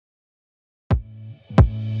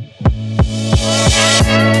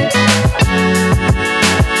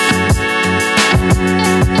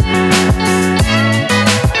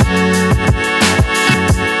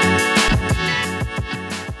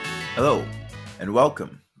and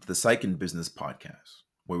welcome to the Psych in Business podcast,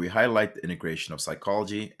 where we highlight the integration of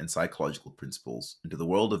psychology and psychological principles into the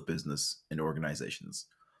world of business and organizations.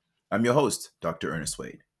 I'm your host, Dr. Ernest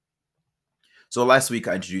Wade. So, last week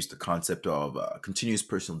I introduced the concept of continuous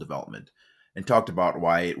personal development and talked about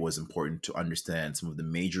why it was important to understand some of the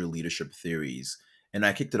major leadership theories. And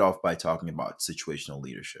I kicked it off by talking about situational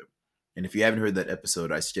leadership. And if you haven't heard that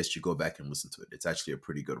episode, I suggest you go back and listen to it. It's actually a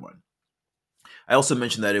pretty good one. I also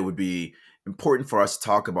mentioned that it would be important for us to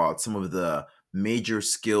talk about some of the major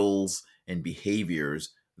skills and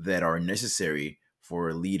behaviors that are necessary for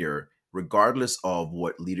a leader, regardless of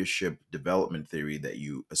what leadership development theory that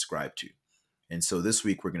you ascribe to. And so this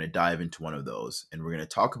week, we're going to dive into one of those, and we're going to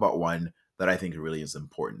talk about one that I think really is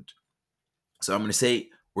important. So I'm going to say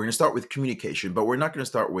we're going to start with communication, but we're not going to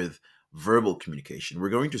start with verbal communication. We're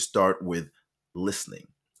going to start with listening,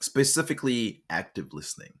 specifically active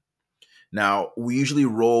listening. Now, we usually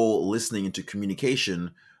roll listening into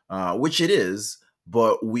communication, which it is,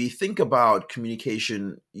 but we think about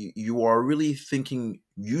communication, you are really thinking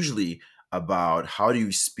usually about how do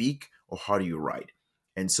you speak or how do you write.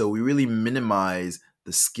 And so we really minimize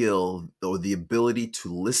the skill or the ability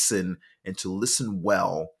to listen and to listen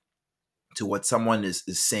well to what someone is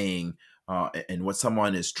saying and what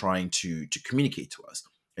someone is trying to communicate to us.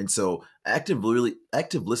 And so active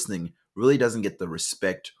listening really doesn't get the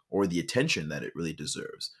respect or the attention that it really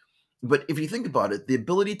deserves. But if you think about it, the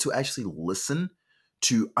ability to actually listen,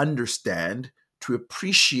 to understand, to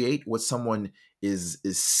appreciate what someone is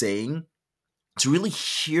saying, to really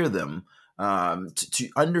hear them, to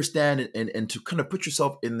understand and to kind of put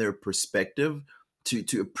yourself in their perspective,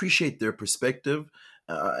 to appreciate their perspective,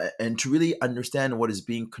 and to really understand what is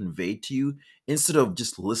being conveyed to you instead of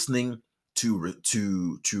just listening to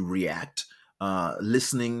react,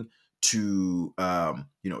 listening to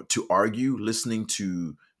argue, listening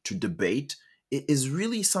to debate. It is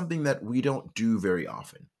really something that we don't do very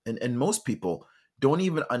often, and most people don't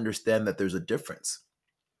even understand that there's a difference.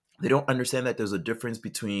 They don't understand that there's a difference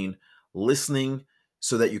between listening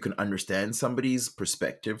so that you can understand somebody's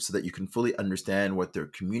perspective, so that you can fully understand what they're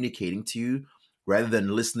communicating to you, rather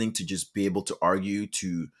than listening to just be able to argue,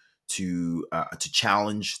 to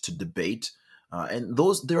challenge, to debate. And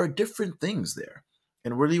those there are different things there.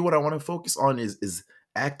 And really, what I want to focus on is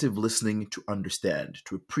active listening to understand,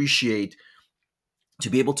 to appreciate, to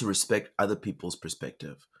be able to respect other people's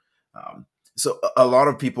perspective. So a lot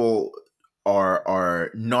of people are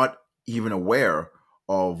not even aware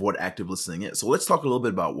of what active listening is. So let's talk a little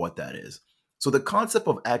bit about what that is. So the concept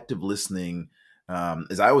of active listening,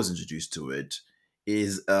 as I was introduced to it,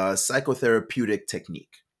 is a psychotherapeutic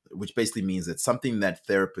technique, which basically means it's something that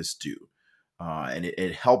therapists do, and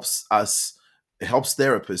it helps us. It helps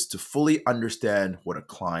therapists to fully understand what a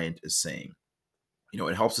client is saying.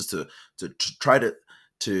 It helps us to try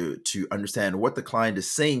to understand what the client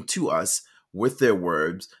is saying to us with their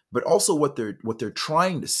words, but also what they're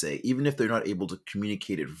trying to say, even if they're not able to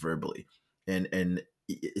communicate it verbally. And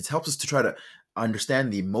it helps us to try to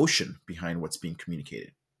understand the emotion behind what's being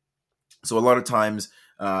communicated. So a lot of times,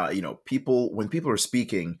 people when people are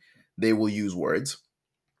speaking, they will use words,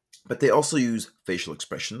 but they also use facial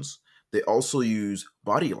expressions. They also use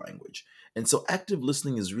body language. And so active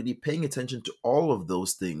listening is really paying attention to all of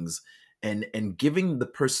those things and giving the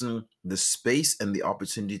person the space and the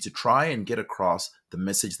opportunity to try and get across the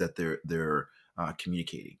message that they're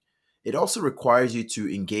communicating. It also requires you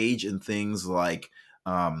to engage in things like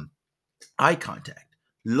um, eye contact,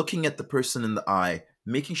 looking at the person in the eye,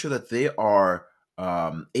 making sure that they are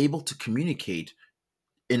able to communicate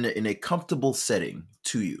in a comfortable setting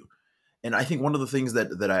to you. And I think one of the things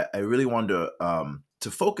that I really want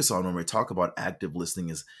to focus on when we talk about active listening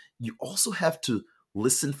is you also have to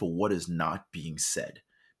listen for what is not being said.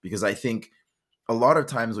 Because I think a lot of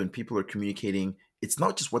times when people are communicating, it's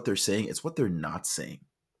not just what they're saying, it's what they're not saying.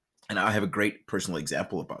 And I have a great personal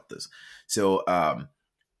example about this. So I'm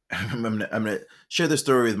gonna share the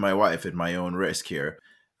story with my wife at my own risk here.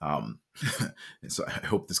 Um, so I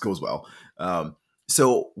hope this goes well.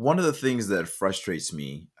 So one of the things that frustrates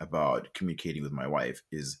me about communicating with my wife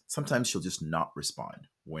is sometimes she'll just not respond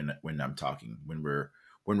when I'm talking, when we're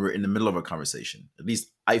in the middle of a conversation. At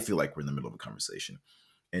least I feel like we're in the middle of a conversation.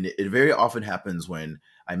 And it very often happens when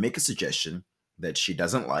I make a suggestion that she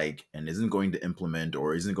doesn't like and isn't going to implement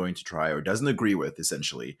or isn't going to try or doesn't agree with,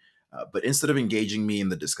 essentially. But instead of engaging me in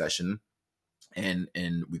the discussion and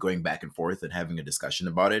we going back and forth and having a discussion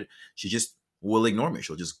about it, she just will ignore me.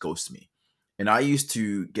 She'll just ghost me. And I used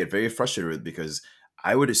to get very frustrated with it because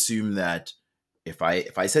I would assume that if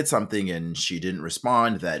I said something and she didn't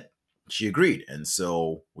respond, that she agreed, and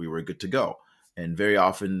so we were good to go. And very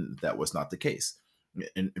often that was not the case.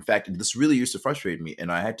 In fact, this really used to frustrate me,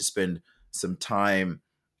 and I had to spend some time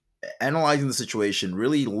analyzing the situation,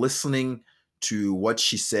 really listening to what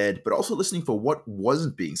she said, but also listening for what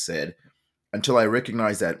wasn't being said, until I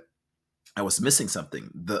recognized that I was missing something.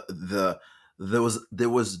 There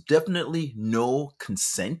was definitely no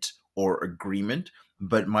consent or agreement,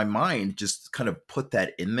 but my mind just kind of put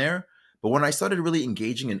that in there. But when I started really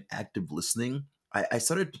engaging in active listening, I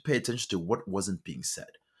started to pay attention to what wasn't being said.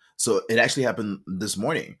 So it actually happened this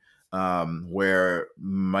morning, where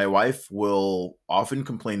my wife will often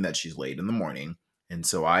complain that she's late in the morning, and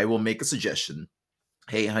so I will make a suggestion.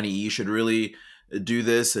 Hey, honey, you should really do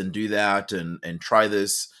this and do that, and try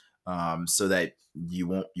this, so that you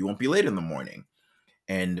won't be late in the morning.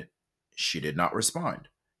 And she did not respond.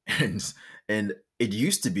 And it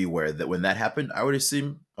used to be where that when that happened, I would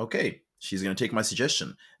assume, okay, she's going to take my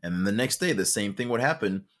suggestion. And then the next day the same thing would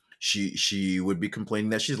happen. She would be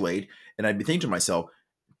complaining that she's late, and I'd be thinking to myself,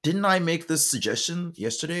 didn't I make this suggestion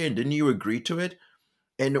yesterday, and didn't you agree to it?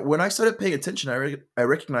 And when I started paying attention, I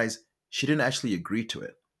recognized she didn't actually agree to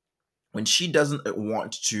it. When she doesn't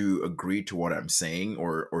want to agree to what I'm saying,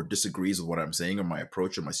 or disagrees with what I'm saying, or my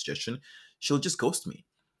approach or my suggestion, she'll just ghost me.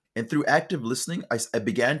 And through active listening, I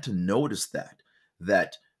began to notice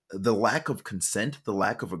that the lack of consent, the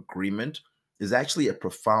lack of agreement, is actually a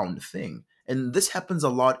profound thing. And this happens a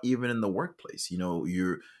lot even in the workplace.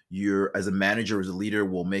 You're as a manager, as a leader,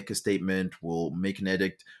 will make a statement, will make an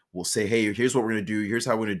edict, will say, hey, here's what we're going to do, here's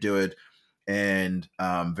how we're going to do it. And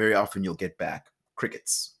very often you'll get back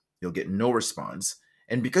crickets. You'll get no response.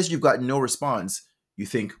 And because you've got no response, you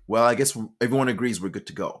think, well, I guess everyone agrees we're good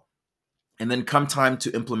to go. And then come time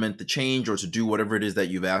to implement the change, or to do whatever it is that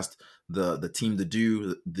you've asked the team to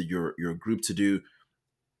do, your group to do,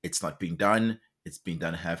 it's not being done. It's being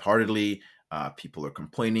done half-heartedly. People are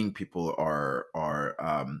complaining. People are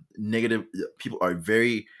negative. People are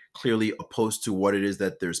very clearly opposed to what it is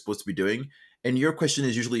that they're supposed to be doing. And your question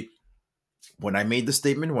is usually, when I made the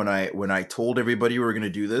statement, when I told everybody we were going to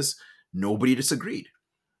do this, nobody disagreed.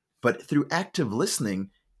 But through active listening,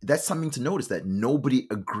 that's something to notice, that nobody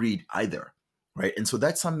agreed either, right? And so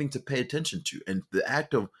that's something to pay attention to. And the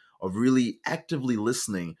act of really actively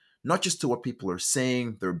listening, not just to what people are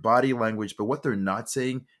saying, their body language, but what they're not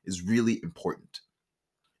saying, is really important.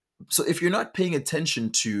 So if you're not paying attention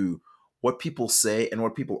to what people say and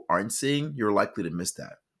what people aren't saying, you're likely to miss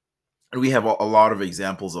that. And we have a lot of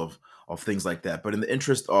examples of things like that. But in the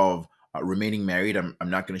interest of remaining married, I'm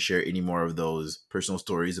not going to share any more of those personal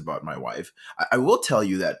stories about my wife. I will tell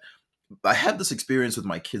you that I had this experience with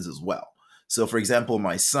my kids as well. So, for example,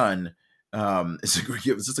 my son is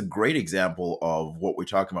just a great example of what we're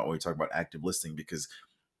talking about when we talk about active listening, because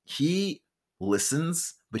he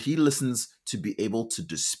listens, but he listens to be able to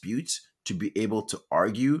dispute, to be able to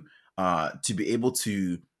argue, to be able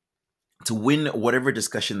to win whatever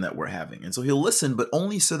discussion that we're having. And so he'll listen, but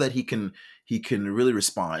only so that he can really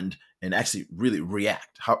respond and actually really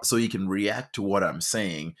react. So he can react to what I'm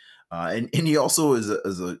saying. And he also is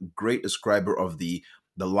a great describer of the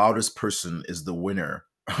loudest person is the winner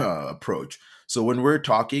approach. So when we're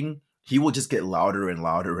talking, he will just get louder and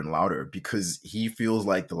louder and louder, because he feels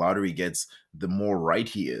like the louder he gets, the more right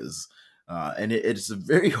he is. And it's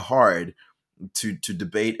very hard to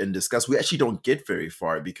debate and discuss. We actually don't get very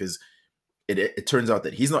far, because it turns out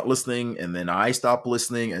that he's not listening, and then I stop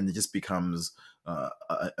listening, and it just becomes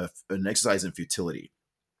an exercise in futility.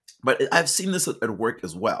 But I've seen this at work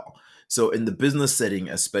as well. So in the business setting,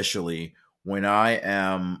 especially when I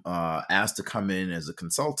am asked to come in as a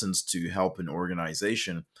consultant to help an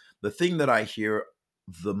organization, the thing that I hear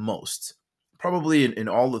the most, probably in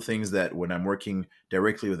all the things that when I'm working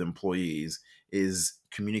directly with employees, is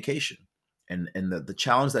communication. And the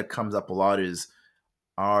challenge that comes up a lot is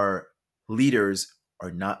our leaders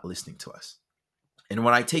are not listening to us. And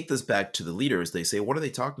when I take this back to the leaders, they say, what are they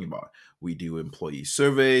talking about? We do employee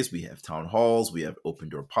surveys, we have town halls, we have open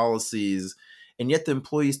door policies. And yet the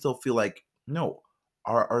employees still feel like, no,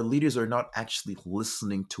 our leaders are not actually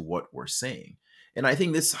listening to what we're saying. And I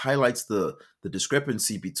think this highlights the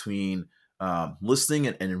discrepancy between listening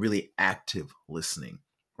and really active listening,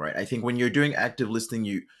 right? I think when you're doing active listening,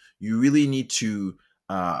 you really need to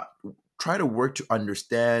uh, try to work to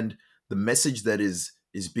understand the message that is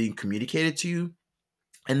being communicated to you,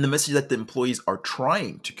 and the message that the employees are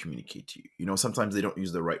trying to communicate to you. Sometimes they don't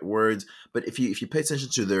use the right words, but if you pay attention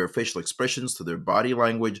to their facial expressions, to their body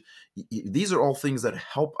language, these are all things that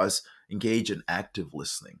help us engage in active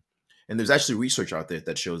listening. And there's actually research out there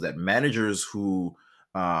that shows that managers who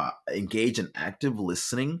engage in active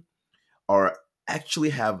listening are actually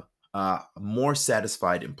have more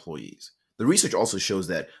satisfied employees. The research also shows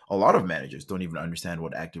that a lot of managers don't even understand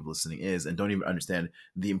what active listening is and don't even understand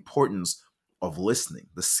the importance of listening,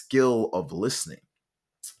 the skill of listening.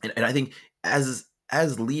 And I think as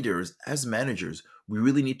leaders, as managers, we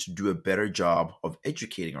really need to do a better job of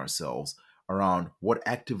educating ourselves around what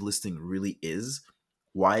active listening really is,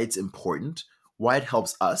 why it's important, why it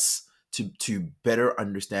helps us to better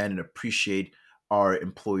understand and appreciate our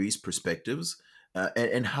employees' perspectives,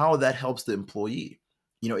 and how that helps the employee.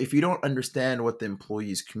 If you don't understand what the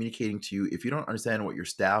employee is communicating to you, if you don't understand what your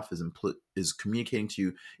staff is communicating to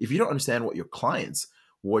you, if you don't understand what your clients,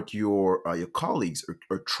 what your colleagues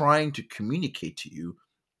are trying to communicate to you,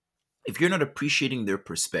 if you're not appreciating their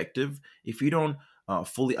perspective, if you don't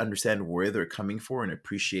fully understand where they're coming from and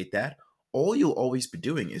appreciate that, all you'll always be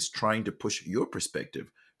doing is trying to push your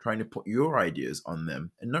perspective, trying to put your ideas on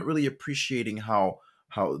them, and not really appreciating how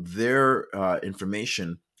their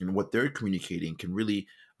information and what they're communicating can really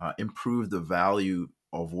improve the value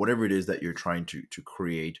of whatever it is that you're trying to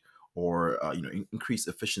create, or increase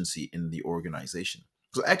efficiency in the organization.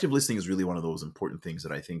 So active listening is really one of those important things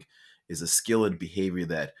that I think is a skill and behavior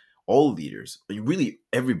that all leaders, really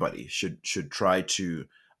everybody, should try to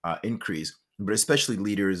increase, but especially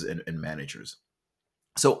leaders and managers.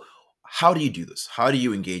 So, how do you do this? How do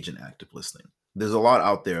you engage in active listening? There's a lot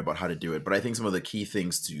out there about how to do it, but I think some of the key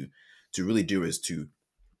things to really do is to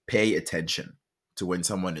pay attention to when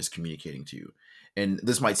someone is communicating to you. And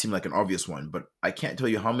this might seem like an obvious one, but I can't tell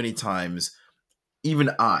you how many times even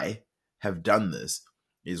I have done this,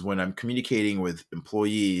 is when I'm communicating with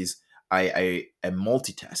employees, I am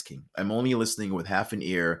multitasking. I'm only listening with half an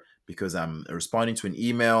ear because I'm responding to an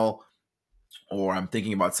email or I'm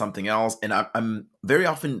thinking about something else, and I'm very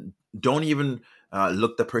often don't even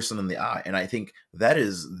look the person in the eye. And I think that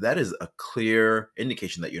is a clear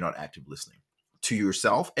indication that you're not active listening to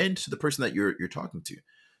yourself and to the person that you're talking to.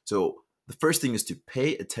 So the first thing is to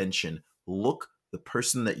pay attention, look the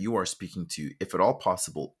person that you are speaking to, if at all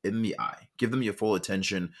possible, in the eye. Give them your full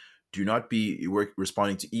attention. Do not be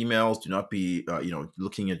responding to emails. Do not be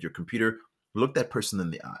looking at your computer. Look that person in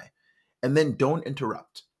the eye, and then don't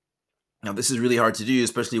interrupt. Now, this is really hard to do,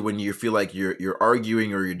 especially when you feel like you're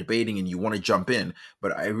arguing or you're debating and you want to jump in.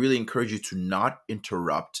 But I really encourage you to not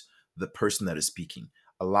interrupt the person that is speaking.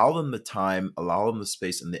 Allow them the time, allow them the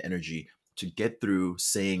space and the energy to get through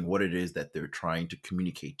saying what it is that they're trying to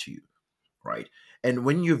communicate to you, right? And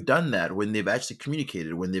when you've done that, when they've actually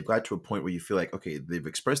communicated, when they've got to a point where you feel like, okay, they've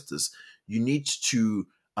expressed this, you need to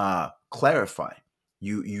clarify.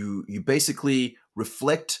 You basically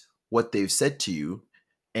reflect what they've said to you,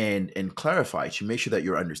 and clarify to make sure that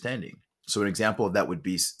you're understanding. So an example of that would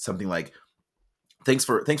be something like, thanks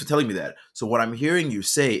for telling me that. So what I'm hearing you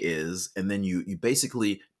say is, and then you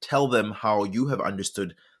basically tell them how you have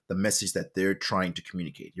understood the message that they're trying to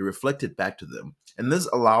communicate. You reflect it back to them, and this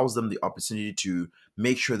allows them the opportunity to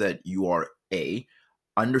make sure that you are a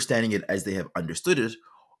understanding it as they have understood it,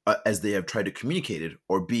 as they have tried to communicate it,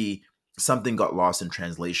 or b something got lost in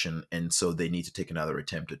translation, and so they need to take another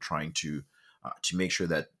attempt at trying to make sure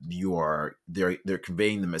that they're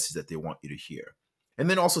conveying the message that they want you to hear. And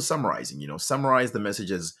then also summarizing, summarize the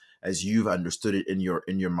message as you've understood it in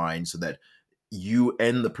your mind, so that you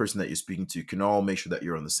and the person that you're speaking to can all make sure that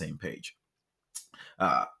you're on the same page.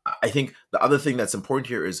 I think the other thing that's important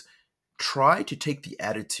here is try to take the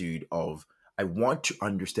attitude of, I want to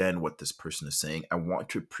understand what this person is saying. I want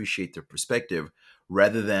to appreciate their perspective,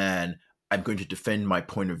 rather than I'm going to defend my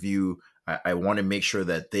point of view. I want to make sure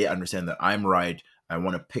that they understand that I'm right. I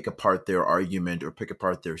want to pick apart their argument or pick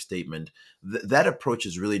apart their statement. That approach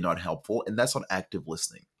is really not helpful, and that's not active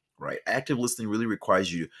listening, right? Active listening really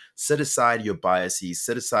requires you to set aside your biases,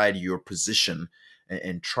 set aside your position,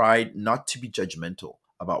 and try not to be judgmental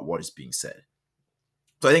about what is being said.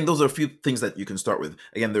 So I think those are a few things that you can start with.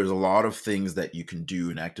 Again, there's a lot of things that you can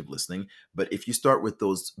do in active listening, but if you start with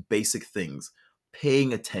those basic things,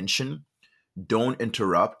 paying attention, don't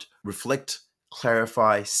interrupt, reflect,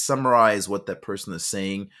 clarify, summarize what that person is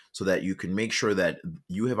saying, so that you can make sure that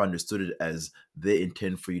you have understood it as they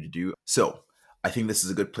intend for you to do. So I think this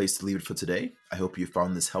is a good place to leave it for today. I hope you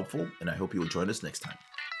found this helpful, and I hope you will join us next time.